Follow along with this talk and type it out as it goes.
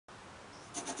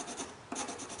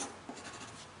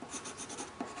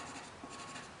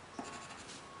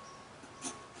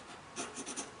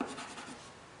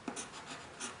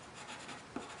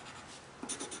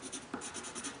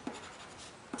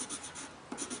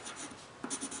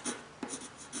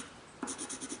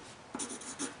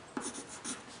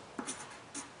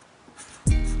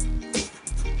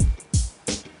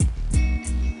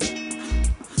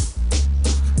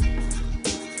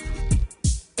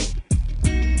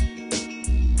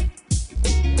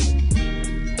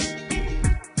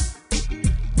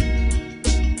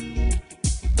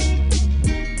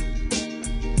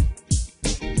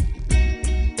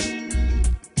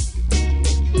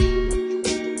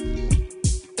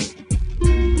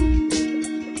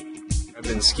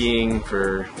been skiing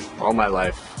for all my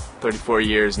life, 34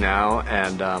 years now,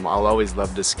 and I'll always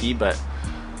love to ski, but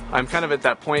I'm kind of at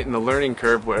that point in the learning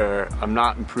curve where I'm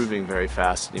not improving very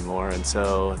fast anymore, and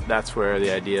so that's where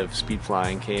the idea of speed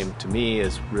flying came to me,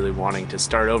 is really wanting to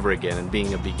start over again and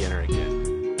being a beginner again.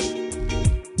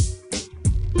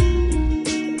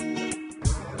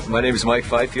 My name is Mike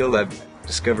Fifield. I've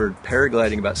discovered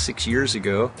paragliding about 6 years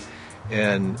ago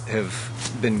and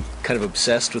have been kind of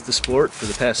obsessed with the sport for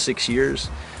the past 6 years.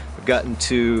 I've gotten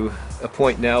to a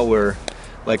point now where,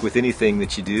 like with anything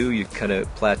that you do, you kind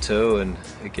of plateau and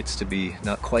it gets to be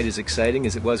not quite as exciting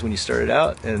as it was when you started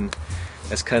out, and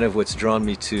that's kind of what's drawn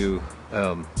me to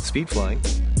speed flying.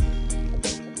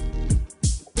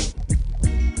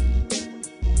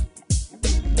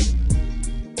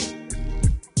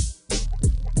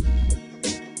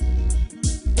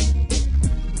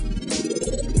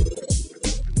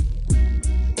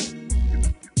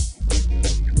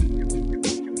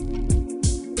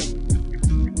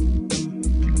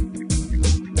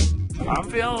 I'm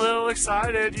feeling a little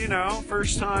excited, you know,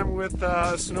 first time with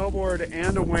a snowboard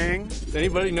and a wing. Does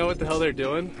anybody know what the hell they're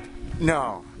doing?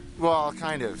 No. Well,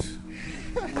 kind of.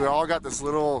 We all got this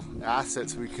little asset,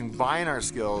 so we combine our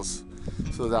skills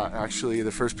so that actually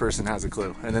the first person has a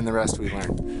clue, and then the rest we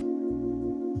learn.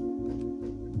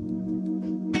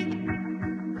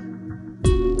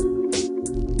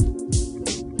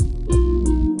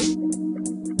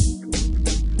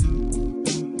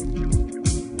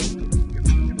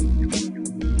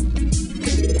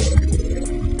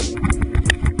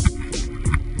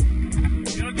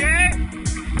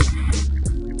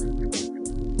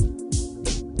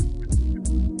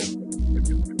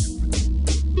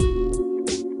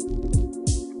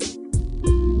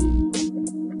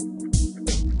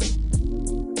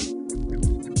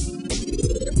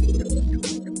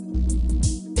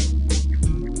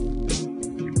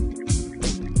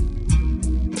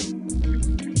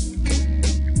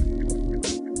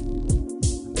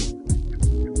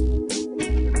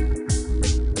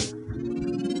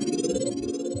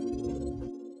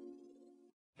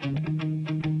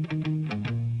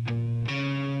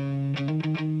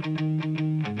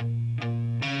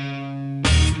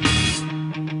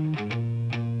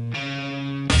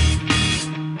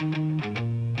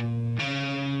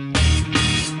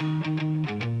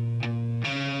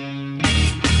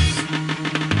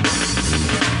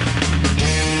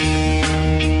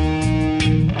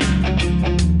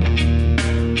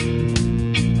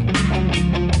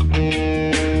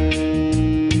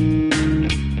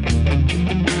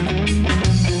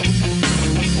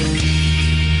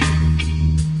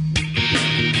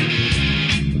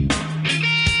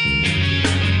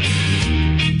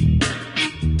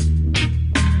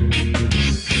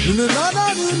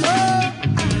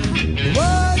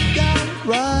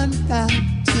 Run down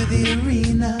to the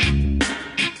arena.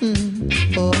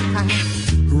 Oh, I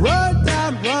run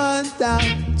down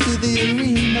to the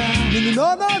arena.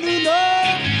 No.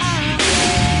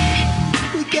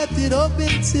 We kept it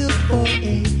open till 4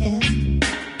 a.m.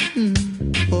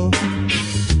 Oh,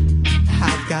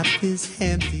 I've got this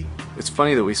empty. It's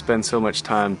funny that we spend so much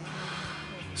time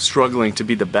struggling to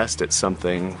be the best at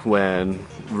something, when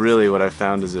really what I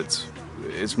found is it's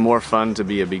more fun to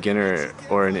be a beginner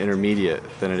or an intermediate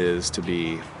than it is to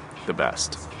be the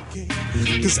best.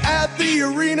 'Cause at the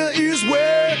arena is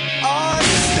where I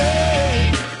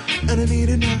stay, and I need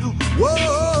it now.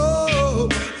 Whoa,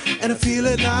 and I feel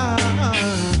it now.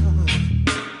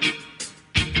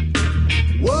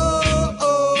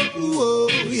 Whoa,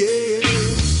 yeah.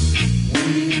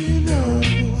 We know,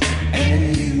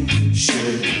 and you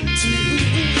should too.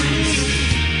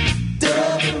 The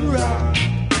rock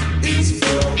is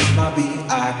for my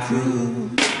BI crew.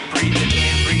 Breathe it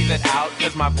in, breathe it out,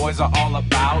 cause my boys are all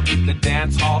about the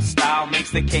dance hall style, makes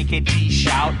the KKT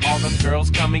shout. All them girls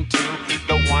coming to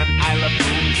the one I love you.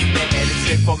 They headed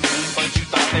straight for me, but you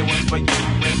thought they was for you.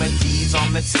 Remedies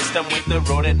on the system with the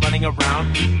rodent running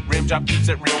around. Rim drop keeps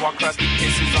it real while crusty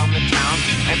kisses on the town.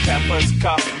 And Pepper's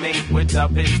coming with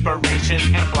dub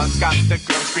inspiration, and Blunt's got the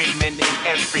girls screaming in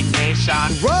every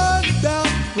nation. Run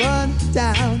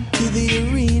down to the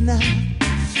arena.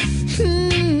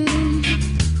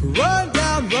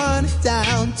 Run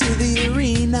down to the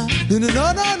arena. No.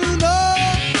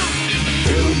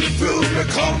 Fill me,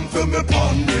 come, fill me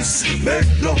upon this. Make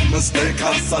no mistake,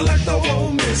 I select the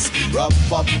won't miss.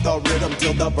 Rough up the rhythm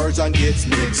till the version gets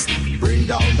mixed. Bring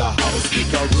down the house, keep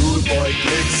the rude boy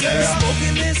kicks. Yeah.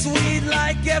 Smoking this weed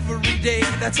like every day.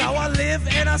 That's how I live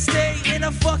and I stay in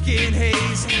a fucking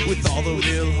haze. With all the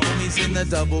real homies in the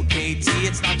double KT,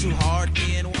 it's not too hard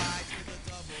being wise with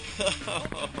the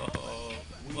double.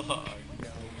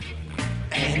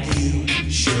 And you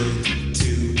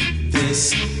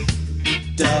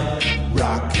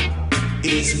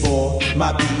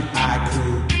my B.I.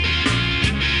 crew.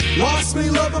 Lost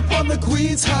me love upon the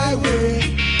Queens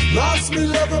Highway. Lost me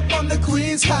love upon the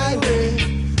Queens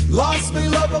Highway. Lost me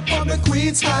love upon the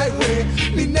Queens Highway.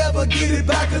 Me never get it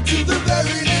back until the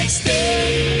very